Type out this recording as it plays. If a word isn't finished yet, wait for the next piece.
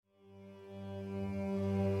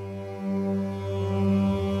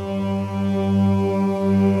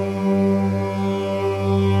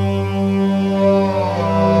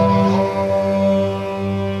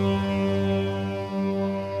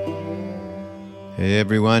Hey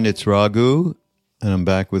everyone, it's Raghu, and I'm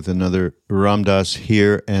back with another Ram Dass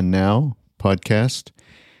Here and Now podcast.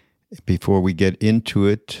 Before we get into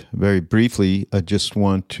it, very briefly, I just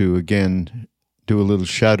want to again do a little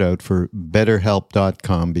shout out for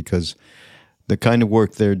BetterHelp.com, because the kind of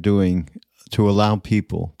work they're doing to allow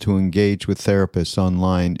people to engage with therapists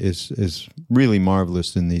online is really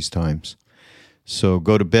marvelous in these times. So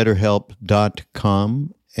go to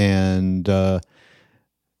BetterHelp.com and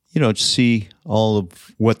see all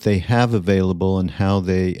of what they have available and how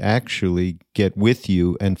they actually get with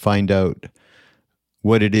you and find out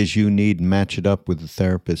what it is you need and match it up with a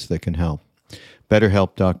therapist that can help.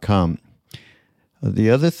 BetterHelp.com. The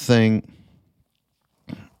other thing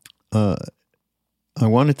I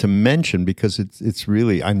wanted to mention, because it's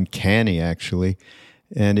really uncanny actually,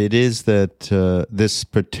 and it is that this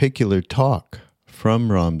particular talk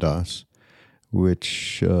from Ram Dass,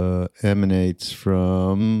 which emanates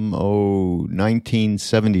from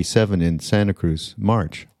 1977 in Santa Cruz,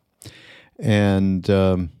 March. And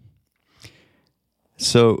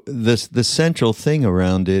so the central thing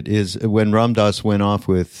around it is when Ram Dass went off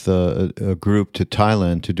with a group to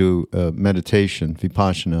Thailand to do meditation,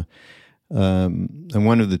 Vipassana, and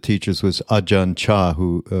one of the teachers was Ajahn Chah,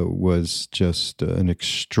 who was just an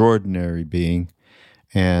extraordinary being.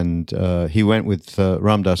 And he went with,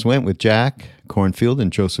 Ram Dass went with Jack Kornfield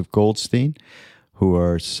and Joseph Goldstein, who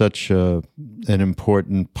are such an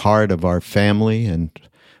important part of our family and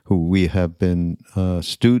who we have been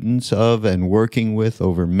students of and working with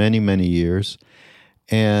over many, many years.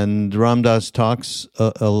 And Ram Dass talks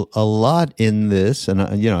a lot in this. And,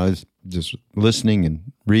 I was just listening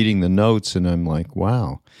and reading the notes, and I'm like,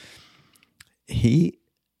 wow, he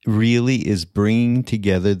really is bringing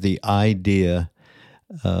together the idea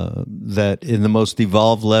that in the most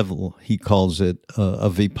evolved level, he calls it a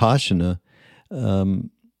Vipassana,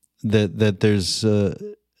 that there's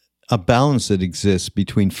a balance that exists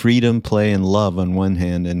between freedom, play, and love on one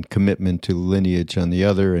hand, and commitment to lineage on the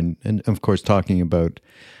other, and of course talking about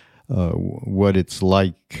what it's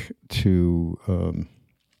like to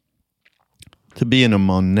be in a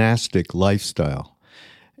monastic lifestyle.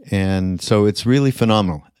 And so it's really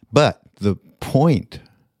phenomenal. But the point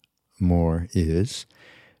more is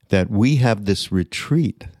that we have this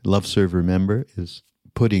retreat Love, Serve, Remember is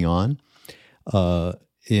putting on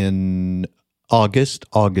in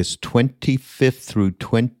August 25th through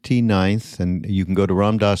 29th, and you can go to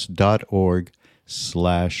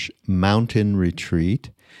ramdass.org/mountain retreat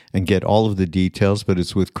and get all of the details, but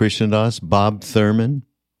it's with Krishna Das. Bob Thurman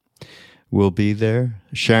will be there.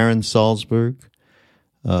 Sharon Salzberg,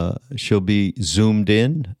 she'll be zoomed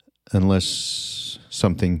in unless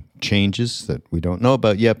something changes that we don't know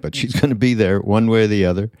about yet, but she's going to be there one way or the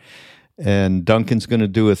other. And Duncan's going to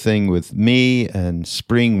do a thing with me and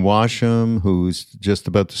Spring Washam, who's just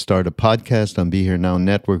about to start a podcast on Be Here Now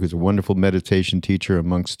Network, who's a wonderful meditation teacher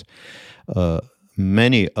amongst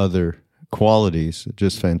many other qualities,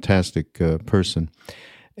 just fantastic person.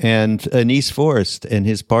 And Anise Forrest and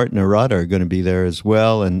his partner Radha are going to be there as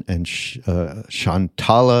well, and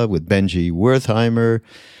Shantala with Benji Wertheimer.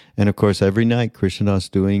 And of course, every night,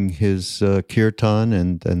 Krishnadas doing his kirtan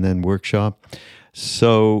and then workshop.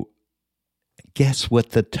 So guess what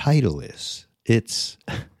the title is? It's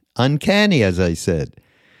uncanny, as I said.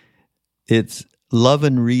 It's Love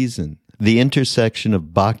and Reason, the intersection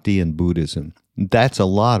of Bhakti and Buddhism. That's a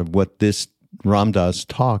lot of what this Ram Dass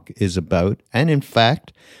talk is about. And in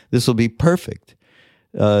fact, this will be perfect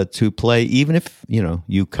to play, even if,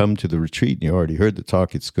 you come to the retreat and you already heard the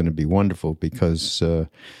talk. It's going to be wonderful because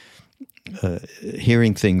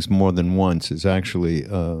hearing things more than once is actually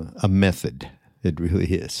a method. It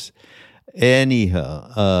really is.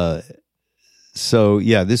 Anyhow, so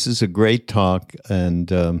yeah, this is a great talk,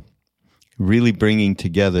 and really bringing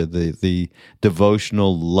together the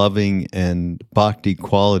devotional, loving, and bhakti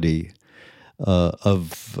quality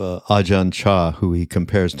of Ajahn Chah, who he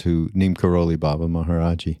compares to Neem Karoli Baba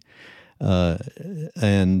Maharaji,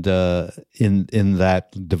 and in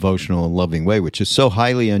that devotional and loving way, which is so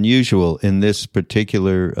highly unusual in this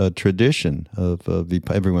particular tradition of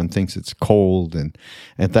everyone thinks it's cold, and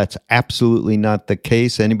that's absolutely not the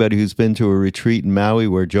case. Anybody who's been to a retreat in Maui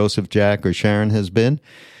where Joseph, Jack, or Sharon has been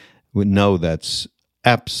would know that's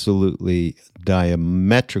absolutely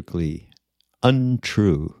diametrically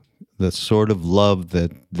untrue. The sort of love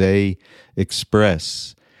that they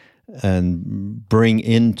express and bring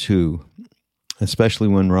into, especially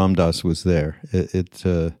when Ram Dass was there, it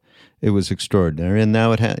was extraordinary. And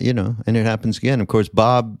now it happens again. Of course,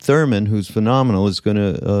 Bob Thurman, who's phenomenal, is going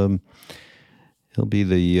to he'll be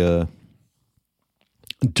the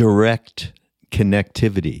direct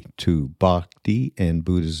connectivity to bhakti and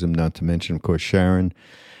Buddhism, not to mention, of course, Sharon,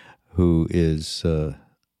 who is the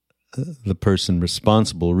person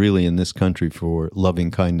responsible really in this country for loving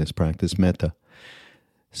kindness practice, metta.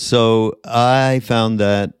 So I found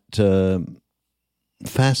that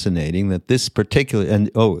fascinating that this particular, and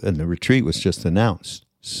the retreat was just announced.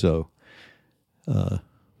 So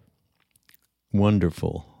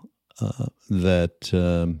wonderful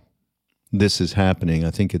that this is happening.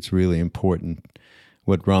 I think it's really important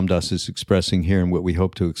what Ram Dass is expressing here and what we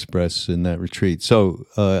hope to express in that retreat. So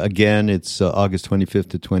again, it's August 25th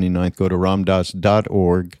to 29th. Go to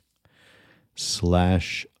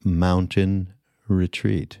ramdas.org/mountain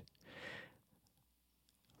retreat.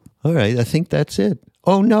 All right, I think that's it.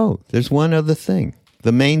 Oh, no, there's one other thing.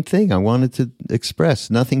 The main thing I wanted to express,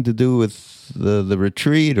 nothing to do with the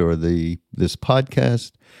retreat or this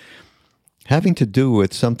podcast, having to do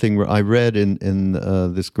with something I read in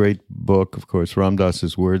this great book, of course, Ram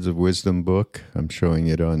Dass's Words of Wisdom book. I'm showing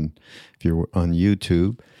it if you're on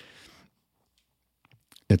YouTube.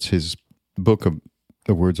 It's his book of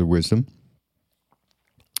the Words of Wisdom.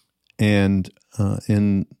 And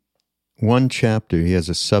in one chapter, he has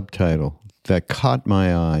a subtitle that caught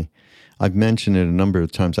my eye. I've mentioned it a number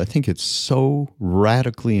of times. I think it's so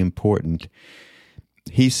radically important.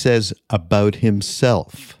 He says about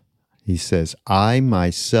himself, he says, I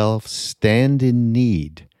myself stand in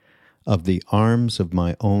need of the arms of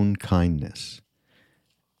my own kindness.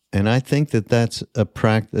 And I think that's a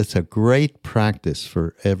great practice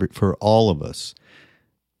for all of us.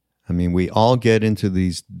 I mean, we all get into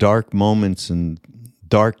these dark moments and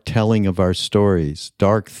dark telling of our stories,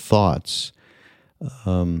 dark thoughts,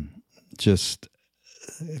 just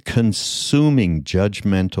consuming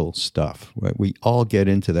judgmental stuff. Right? We all get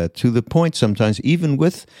into that to the point sometimes, even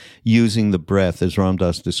with using the breath, as Ram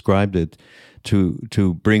Dass described it,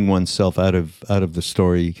 to bring oneself out of the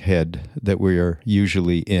story head that we are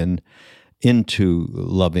usually in, into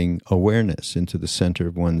loving awareness, into the center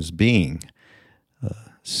of one's being.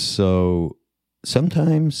 So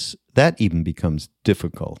sometimes that even becomes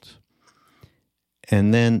difficult.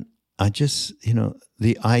 And then I just,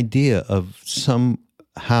 the idea of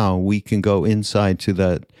somehow we can go inside to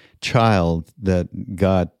that child that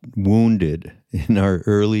got wounded in our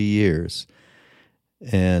early years.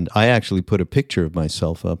 And I actually put a picture of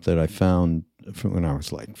myself up that I found from when I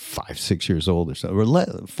was like 5, 6 years old or so, or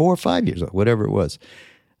 4 or 5 years old, whatever it was.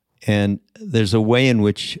 And there's a way in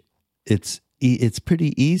which it's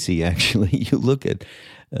pretty easy, actually. You look at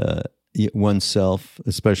oneself,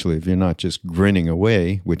 especially if you're not just grinning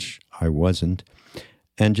away, which I wasn't,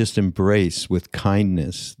 and just embrace with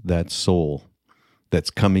kindness that soul that's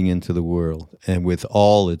coming into the world and with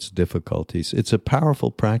all its difficulties. It's a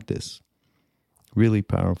powerful practice, really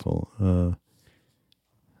powerful.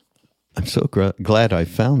 I'm so glad I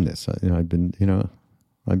found this. I've been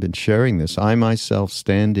sharing this. I myself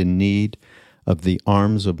stand in need of the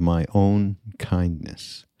arms of my own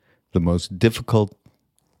kindness, the most difficult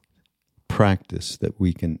practice that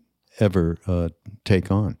we can ever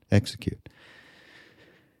execute.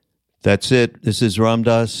 That's it. This is Ram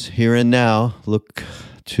Dass, Here and Now. Look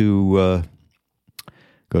to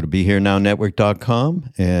go to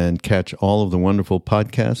BeHereNowNetwork.com and catch all of the wonderful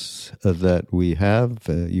podcasts that we have.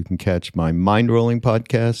 You can catch my Mind Rolling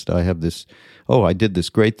podcast. I did this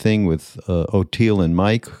great thing with Oteil and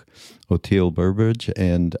Mike, Oteil Burbridge,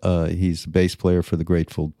 and he's the bass player for the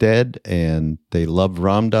Grateful Dead, and they love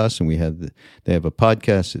Ram Dass, and they have a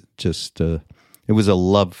podcast. It was a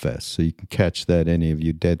love fest, so you can catch that, any of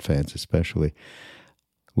you Dead fans especially.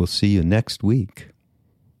 We'll see you next week.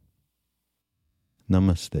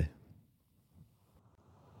 Namaste.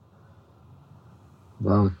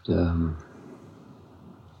 About 2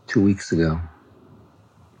 weeks ago,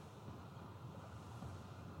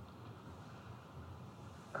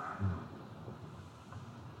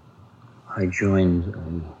 I joined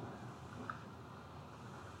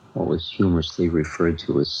what was humorously referred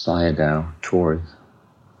to as Sayadaw tours,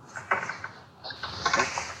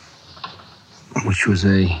 which was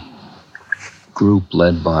a group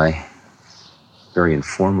very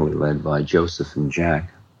informally led by Joseph and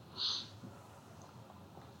Jack.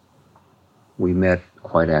 We met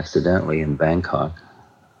quite accidentally in Bangkok,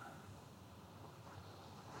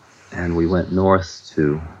 and we went north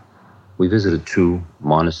we visited 2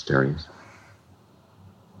 monasteries.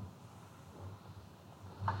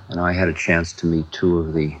 And I had a chance to meet 2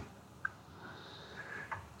 of the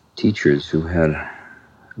teachers who had a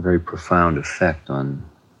very profound effect on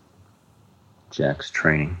Jack's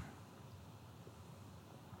training.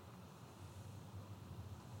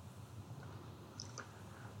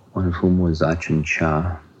 One of whom was Ajahn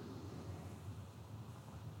Chah,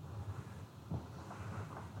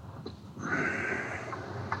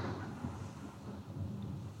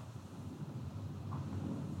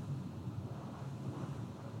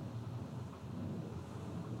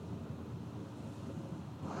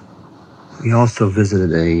 We also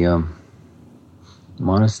visited a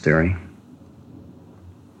monastery,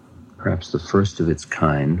 perhaps the first of its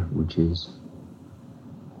kind, which is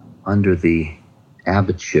under the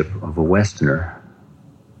abbotship of a Westerner,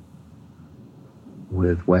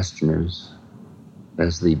 with Westerners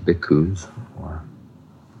as the bhikkhus or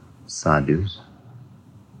sadhus,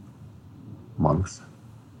 monks.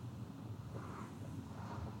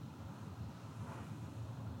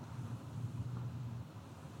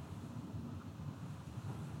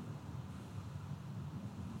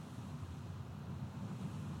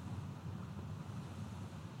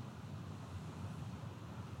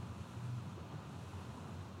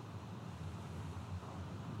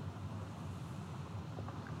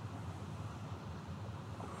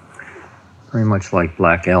 Very much like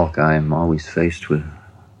Black Elk, I am always faced with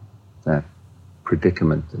that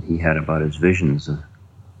predicament that he had about his visions of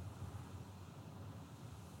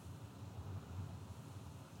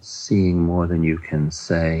seeing more than you can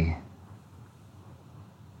say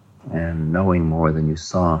and knowing more than you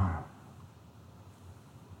saw.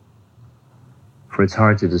 For it's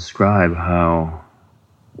hard to describe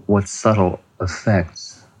what subtle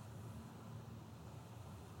effects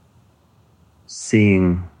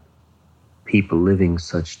seeing people living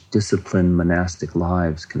such disciplined monastic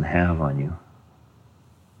lives can have on you.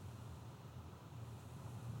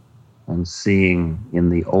 And seeing in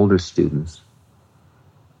the older students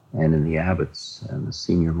and in the abbots and the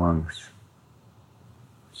senior monks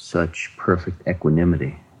such perfect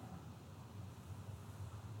equanimity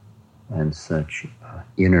and such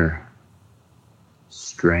inner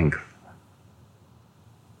strength.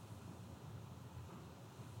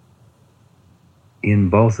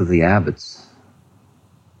 In both of the abbots,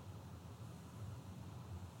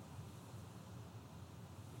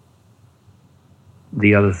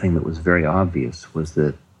 the other thing that was very obvious was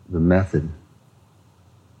that the method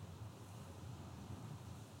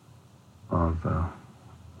of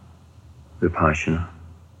Vipassana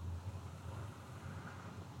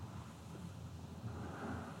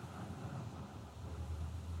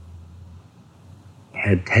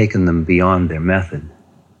had taken them beyond their method,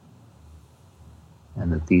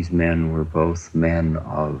 and that these men were both men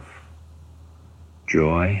of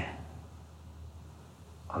joy,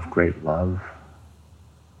 of great love,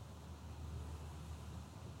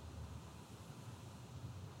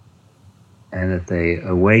 and that they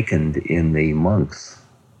awakened in the monks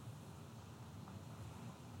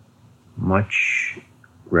much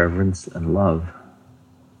reverence and love.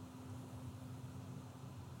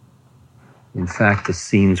 In fact, the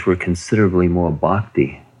scenes were considerably more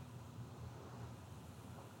bhakti,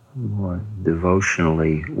 more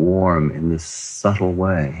devotionally warm in this subtle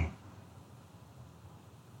way.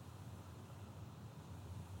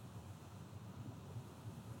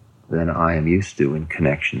 Than I am used to in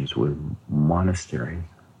connections with monasteries.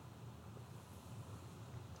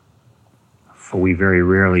 For we very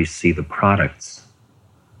rarely see the products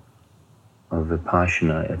of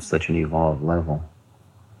Vipassana at such an evolved level,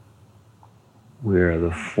 where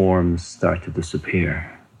the forms start to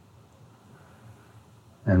disappear.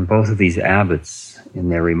 And both of these abbots, in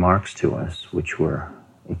their remarks to us, which were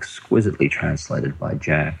exquisitely translated by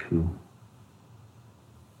Jack, who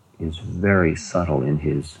is very subtle in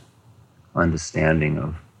his understanding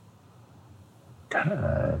of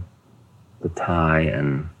the Thai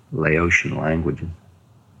and Laotian languages.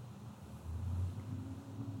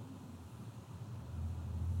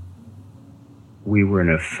 We were in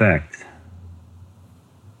effect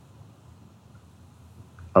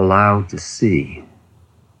allowed to see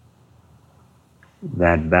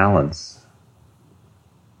that balance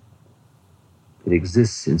that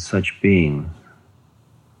exists in such beings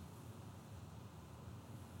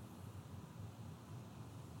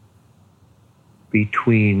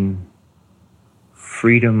between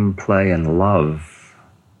freedom, play, and love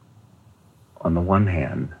on the one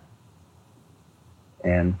hand,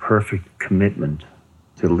 and perfect commitment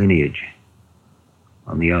to lineage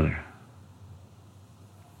on the other.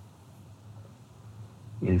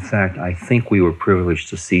 In fact, I think we were privileged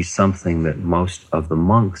to see something that most of the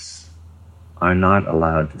monks are not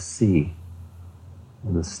allowed to see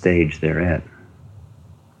in the stage they're at.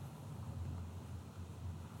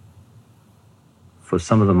 For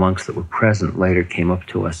some of the monks that were present later came up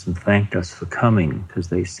to us and thanked us for coming, because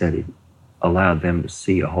they said it allowed them to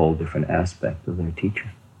see a whole different aspect of their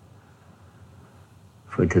teacher.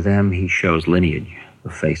 For to them he shows lineage,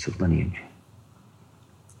 the face of lineage,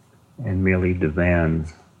 and merely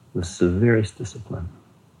demands the severest discipline.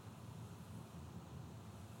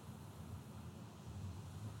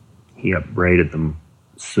 He upbraided them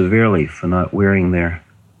severely for not wearing their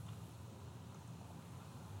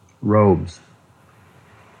robes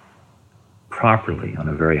properly on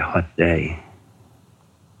a very hot day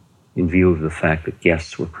in view of the fact that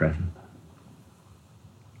guests were present.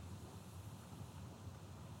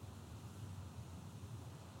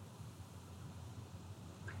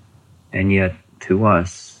 And yet, to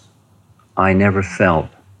us, I never felt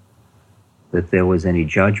that there was any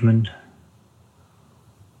judgment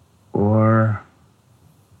or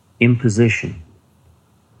imposition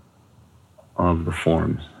of the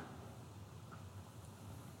forms.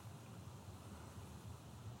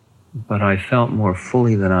 But I felt more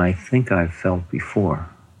fully than I think I've felt before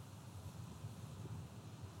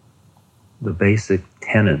the basic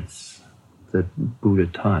tenets that Buddha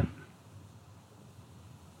taught.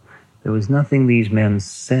 There was nothing these men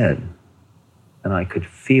said, and I could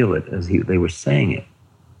feel it as they were saying it,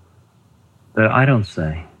 that I don't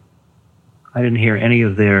say. I didn't hear any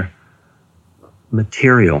of their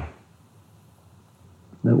material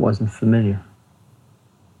that wasn't familiar.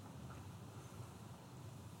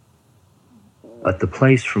 But the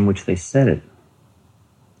place from which they said it,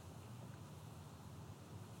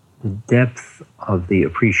 the depth of the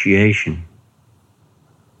appreciation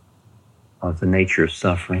of the nature of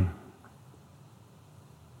suffering,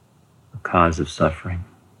 the cause of suffering,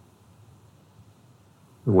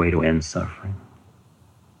 the way to end suffering,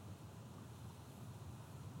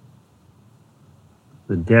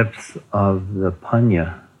 the depth of the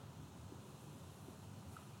panya,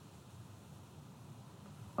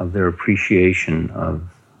 of their appreciation of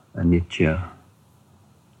anicca,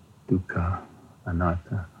 dukkha,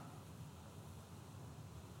 anatta.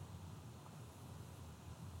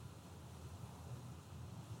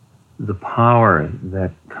 The power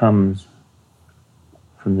that comes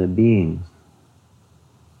from the beings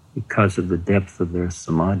because of the depth of their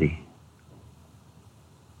samadhi,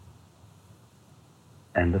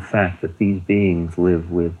 and the fact that these beings live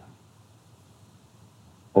with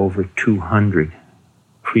over 200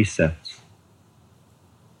 precepts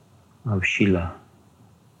of shila,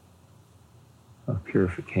 of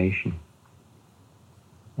purification,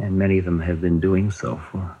 and many of them have been doing so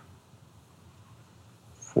for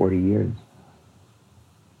 40 years.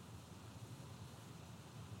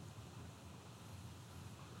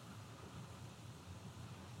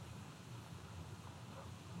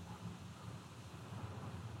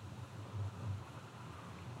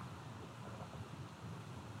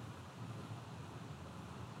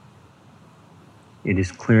 It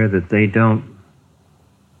is clear that the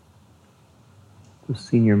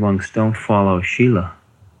senior monks don't follow shila,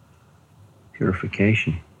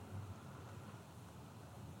 purification,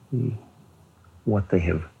 what they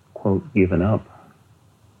have, quote, given up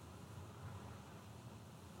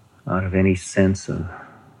out of any sense of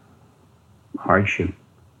hardship.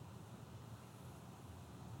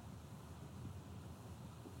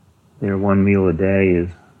 Their one meal a day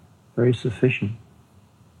is very sufficient.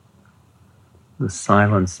 The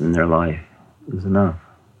silence in their life is enough.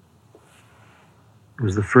 It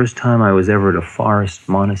was the first time I was ever at a forest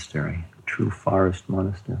monastery, a true forest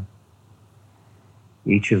monastery.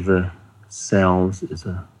 Each of the cells is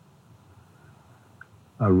a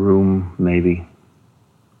room maybe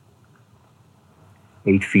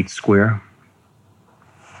 8 feet square,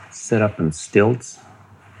 set up in stilts,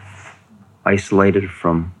 isolated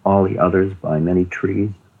from all the others by many trees,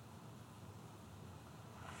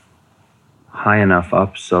 high enough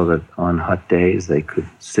up so that on hot days they could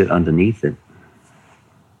sit underneath it,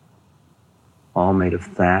 all made of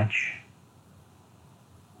thatch,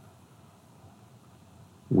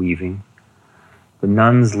 weaving. The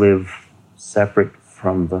nuns live separate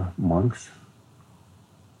from the monks.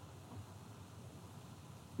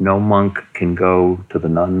 No monk can go to the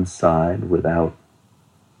nun's side without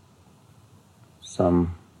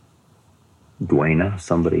some duenna,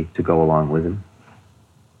 somebody to go along with him.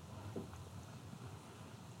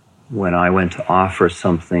 When I went to offer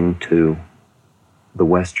something to the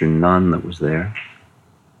Western nun that was there,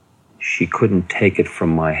 she couldn't take it from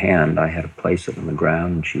my hand. I had to place it on the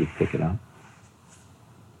ground and she would pick it up.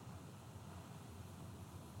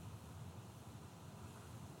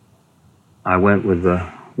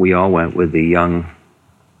 We all went with the young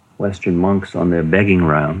Western monks on their begging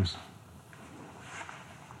rounds,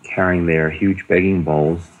 carrying their huge begging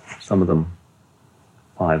bowls, some of them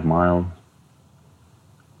 5 miles,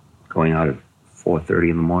 going out at 4:30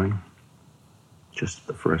 in the morning, just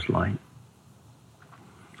the first light.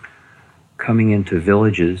 Coming into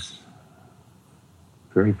villages,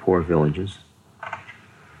 very poor villages,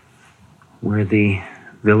 where the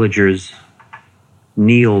villagers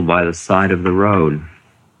kneel by the side of the road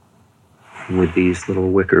with these little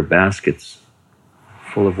wicker baskets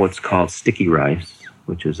full of what's called sticky rice,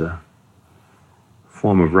 which is a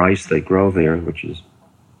form of rice they grow there, which is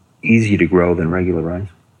easier to grow than regular rice.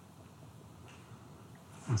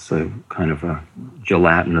 It's a kind of a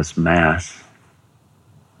gelatinous mass.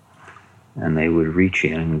 And they would reach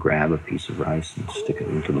in and grab a piece of rice and stick it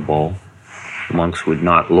into the bowl. The monks would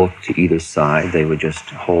not look to either side. They would just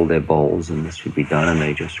hold their bowls, and this would be done, and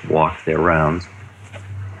they just walked their rounds.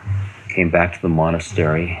 Came back to the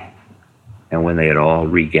monastery, and when they had all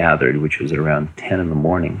regathered, which was at around 10 in the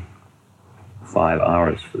morning, 5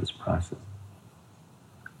 hours for this process,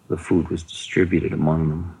 the food was distributed among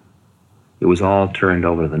them. It was all turned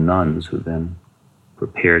over to the nuns, who then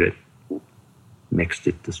prepared it, mixed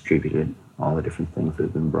it, distributed all the different things that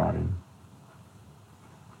had been brought in.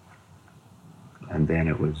 And then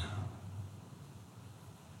it was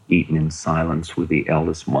eaten in silence, with the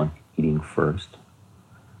eldest monk eating first.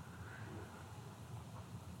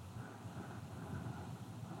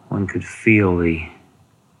 One could feel the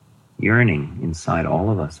yearning inside all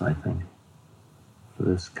of us, I think, for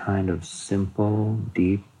this kind of simple,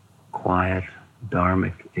 deep, quiet,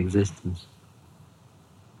 Dharmic existence.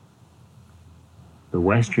 The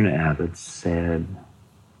Western abbots said,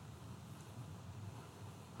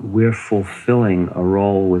 we're fulfilling a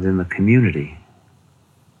role within the community.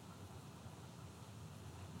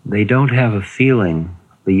 They don't have a feeling,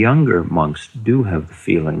 the younger monks do have the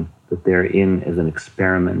feeling that they're in as an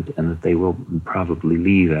experiment and that they will probably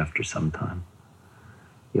leave after some time.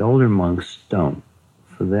 The older monks don't.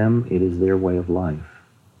 For them, it is their way of life.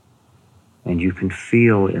 And you can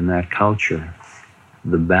feel in that culture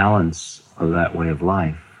the balance of that way of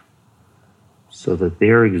life, so that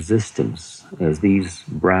their existence, as these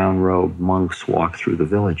brown-robed monks walk through the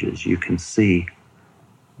villages, you can see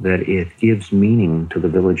that it gives meaning to the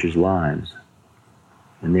villagers' lives.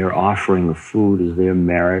 And their offering of food is their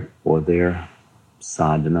merit or their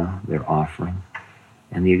sadhana, their offering.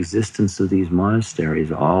 And the existence of these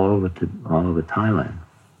monasteries all over Thailand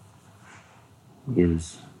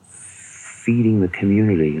is feeding the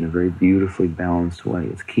community in a very beautifully balanced way.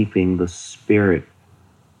 It's keeping the spirit.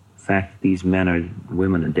 The fact that these men and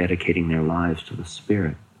women are dedicating their lives to the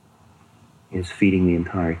spirit is feeding the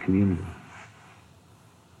entire community.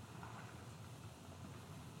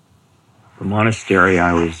 The monastery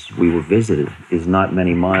we were visited is not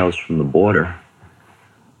many miles from the border.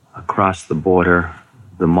 Across the border,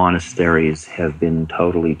 the monasteries have been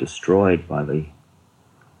totally destroyed by the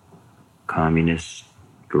communist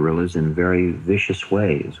guerrillas in very vicious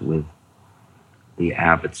ways, with the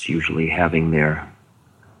abbots usually having their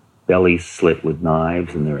bellies slit with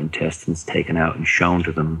knives and their intestines taken out and shown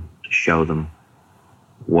to them to show them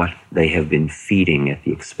what they have been feeding at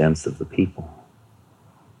the expense of the people.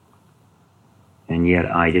 And yet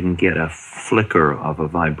I didn't get a flicker of a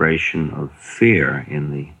vibration of fear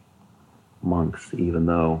in the monks, even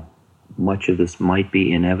though much of this might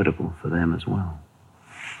be inevitable for them as well.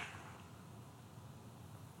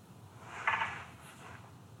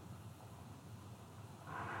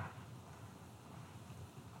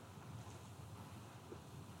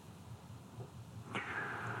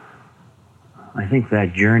 I think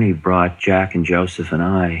that journey brought Jack and Joseph and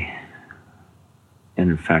I, and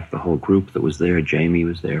in fact the whole group that was there. Jamie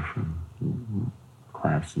was there from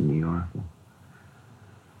class in New York.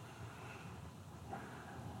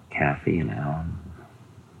 Kathy and Alan.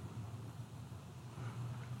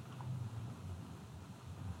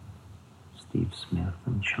 Steve Smith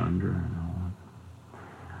and Chandra and all that.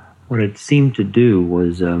 What it seemed to do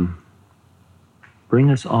was bring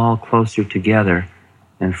us all closer together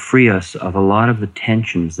and free us of a lot of the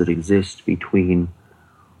tensions that exist between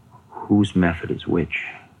whose method is which.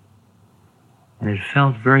 And it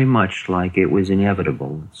felt very much like it was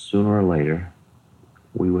inevitable. Sooner or later,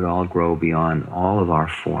 we would all grow beyond all of our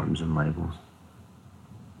forms and labels.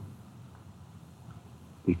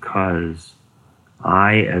 Because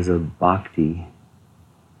I, as a bhakti,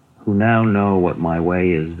 who now know what my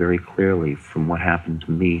way is very clearly from what happened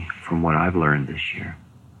to me, from what I've learned this year,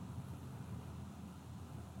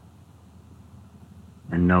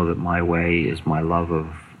 and know that my way is my love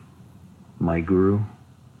of my guru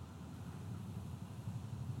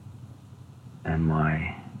and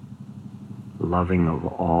my loving of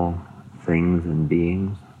all things and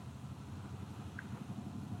beings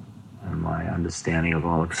and my understanding of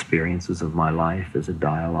all experiences of my life as a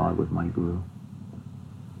dialogue with my guru.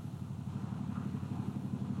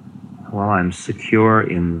 While I'm secure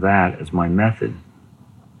in that as my method,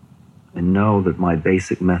 and know that my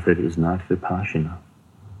basic method is not Vipassana,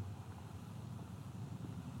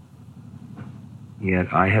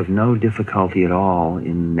 yet I have no difficulty at all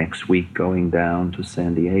in next week going down to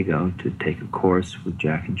San Diego to take a course with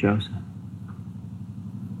Jack and Joseph.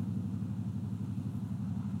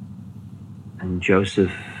 and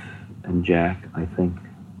Joseph and Jack, I think,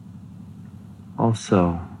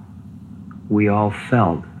 also, we all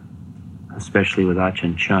felt, especially with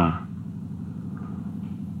Ajahn Chah,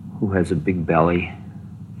 who has a big belly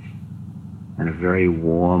and a very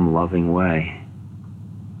warm, loving way,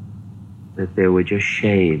 that there were just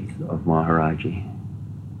shades of Maharaji.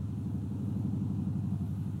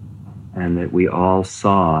 And that we all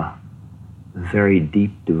saw a very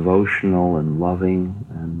deep devotional and loving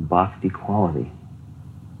and bhakti quality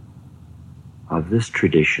of this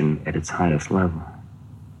tradition at its highest level.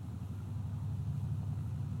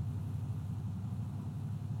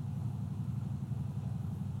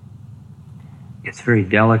 It's very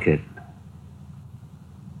delicate.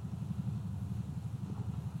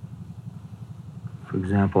 For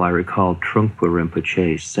example, I recall Trungpa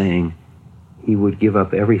Rinpoche saying he would give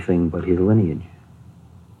up everything but his lineage.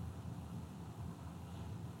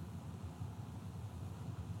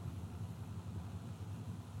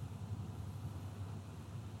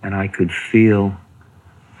 And I could feel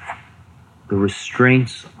the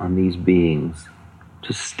restraints on these beings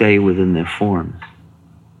to stay within their forms.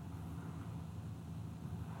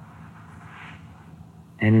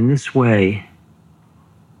 And in this way,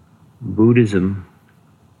 Buddhism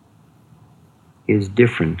is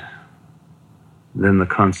different than the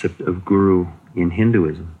concept of guru in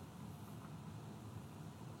Hinduism.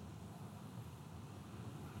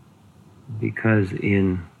 Because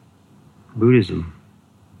in Buddhism,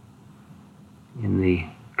 in the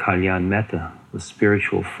Kalyan Metta, the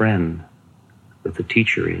spiritual friend that the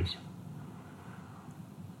teacher is,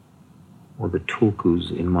 or the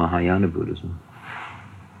tulkus in Mahayana Buddhism,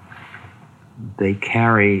 they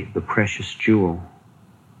carry the precious jewel,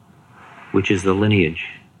 which is the lineage.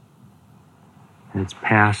 And it's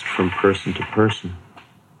passed from person to person.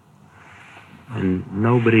 And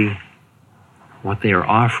nobody, what they are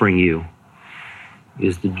offering you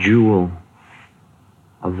is the jewel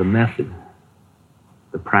of the method,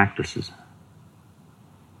 the practices.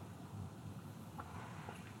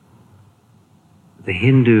 The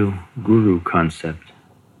Hindu guru concept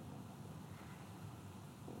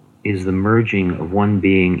is the merging of one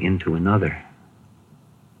being into another.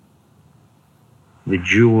 The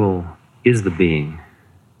jewel is the being.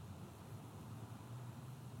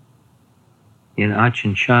 In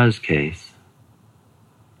Ajahn Chah's case,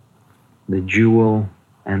 the jewel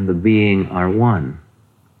and the being are one,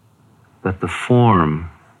 but the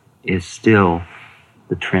form is still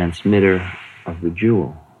the transmitter of the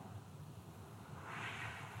jewel.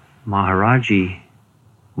 Maharaji,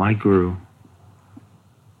 my guru,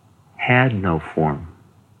 had no form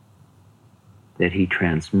that he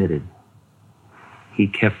transmitted. He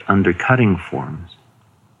kept undercutting forms.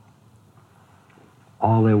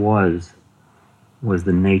 All there was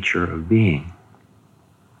the nature of being.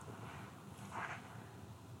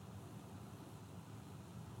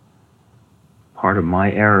 Part of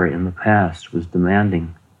my error in the past was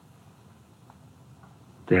demanding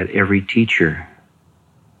that every teacher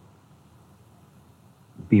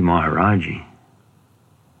be Maharaji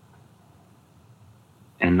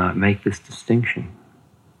and not make this distinction.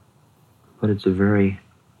 But it's a very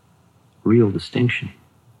real distinction.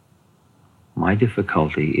 My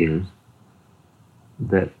difficulty is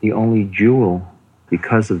that the only jewel,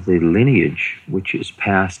 because of the lineage which is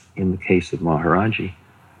passed in the case of Maharaji,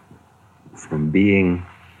 from being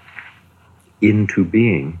into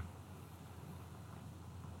being,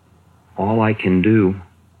 all I can do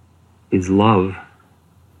is love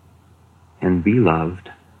and be loved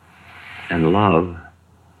and love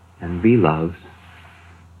and be loved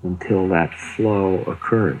until that flow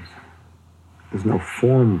occurs. There's no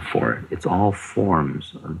form for it. It's all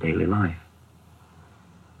forms of daily life.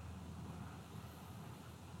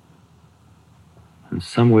 And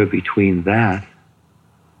somewhere between that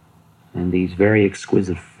and these very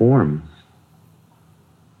exquisite forms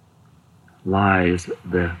lies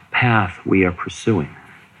the path we are pursuing.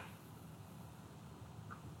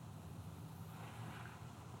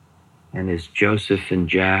 And as Joseph and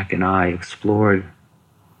Jack and I explored,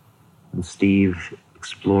 and Steve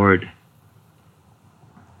explored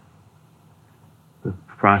the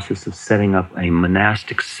process of setting up a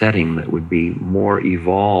monastic setting that would be more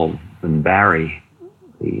evolved than Barry,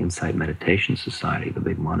 the Insight Meditation Society, the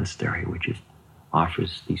big monastery which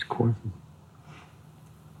offers these courses.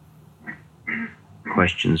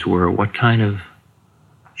 Questions were, what kind of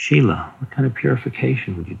Shila, what kind of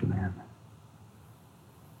purification would you demand?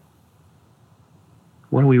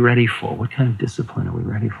 What are we ready for? What kind of discipline are we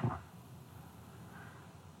ready for?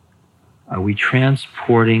 Are we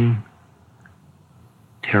transporting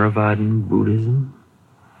Theravadan Buddhism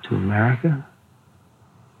to America?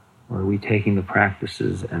 Or are we taking the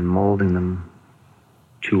practices and molding them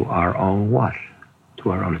to our own what?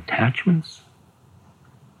 To our own attachments?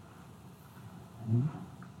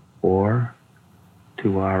 Or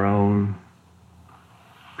to our own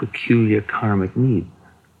peculiar karmic needs?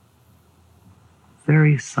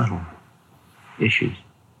 Very subtle issues.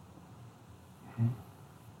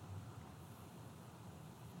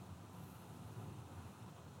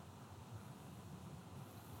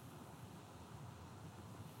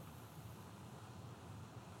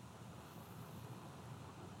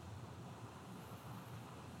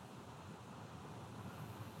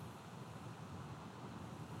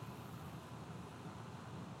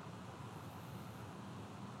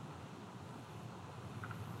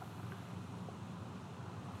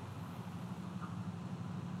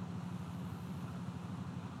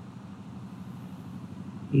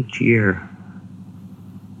 Each year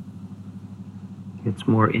gets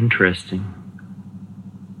more interesting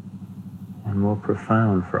and more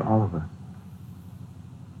profound for all of us.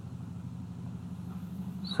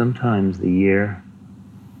 Sometimes the year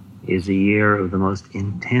is a year of the most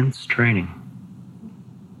intense training.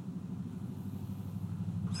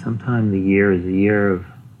 Sometimes the year is a year of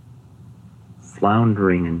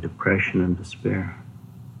floundering and depression and despair.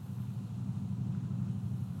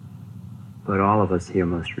 But all of us here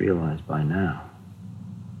must realize by now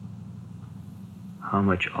how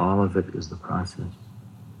much all of it is the process.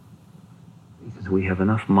 Because we have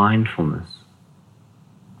enough mindfulness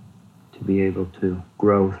to be able to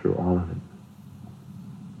grow through all of it.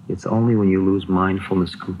 It's only when you lose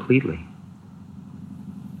mindfulness completely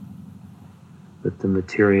that the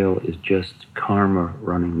material is just karma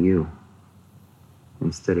running you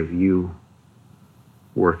instead of you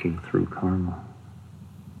working through karma.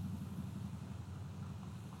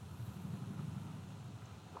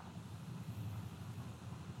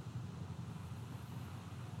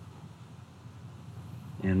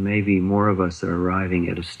 And maybe more of us are arriving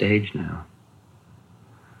at a stage now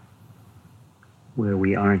where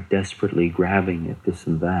we aren't desperately grabbing at this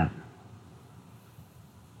and that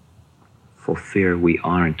for fear we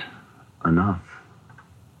aren't enough.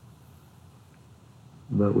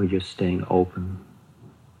 But we're just staying open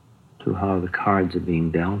to how the cards are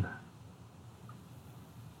being dealt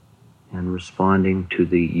and responding to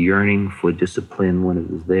the yearning for discipline when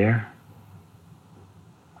it is there,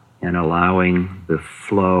 and allowing the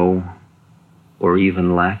flow or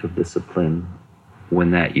even lack of discipline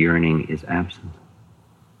when that yearning is absent.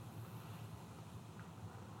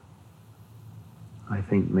 I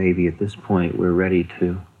think maybe at this point we're ready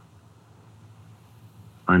to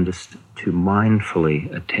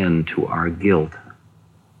mindfully attend to our guilt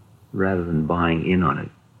rather than buying in on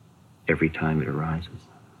it every time it arises.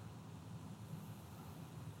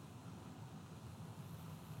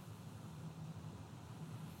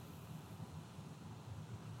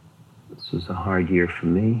 This was a hard year for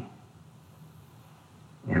me,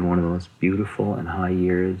 and one of the most beautiful and high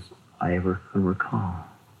years I ever can recall.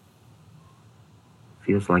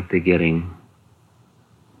 Feels like they're getting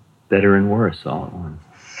better and worse all at once.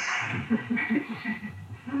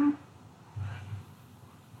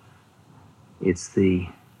 It's the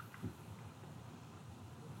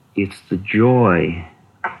joy,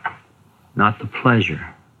 not the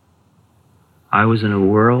pleasure. I was in a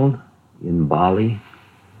world in Bali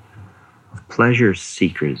of pleasure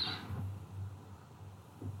seekers.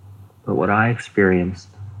 But what I experienced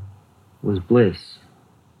was bliss.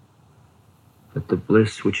 But the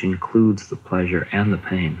bliss which includes the pleasure and the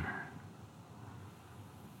pain.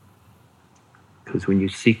 Because when you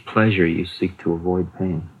seek pleasure, you seek to avoid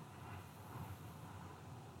pain.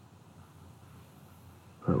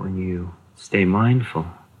 But when you stay mindful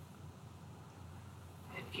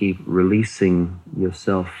and keep releasing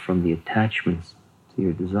yourself from the attachments to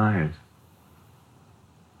your desires,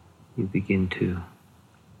 you begin to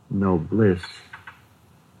know bliss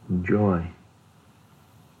and joy.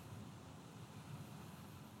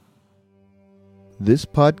 This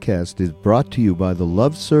podcast is brought to you by the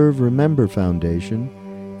Love Serve Remember Foundation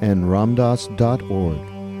and ramdas.org.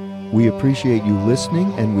 We appreciate you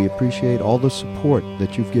listening, and we appreciate all the support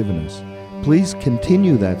that you've given us. Please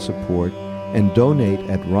continue that support and donate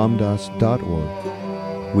at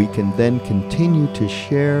ramdas.org. We can then continue to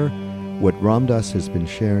share what Ram Dass has been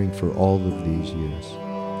sharing for all of these years.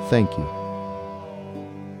 Thank you.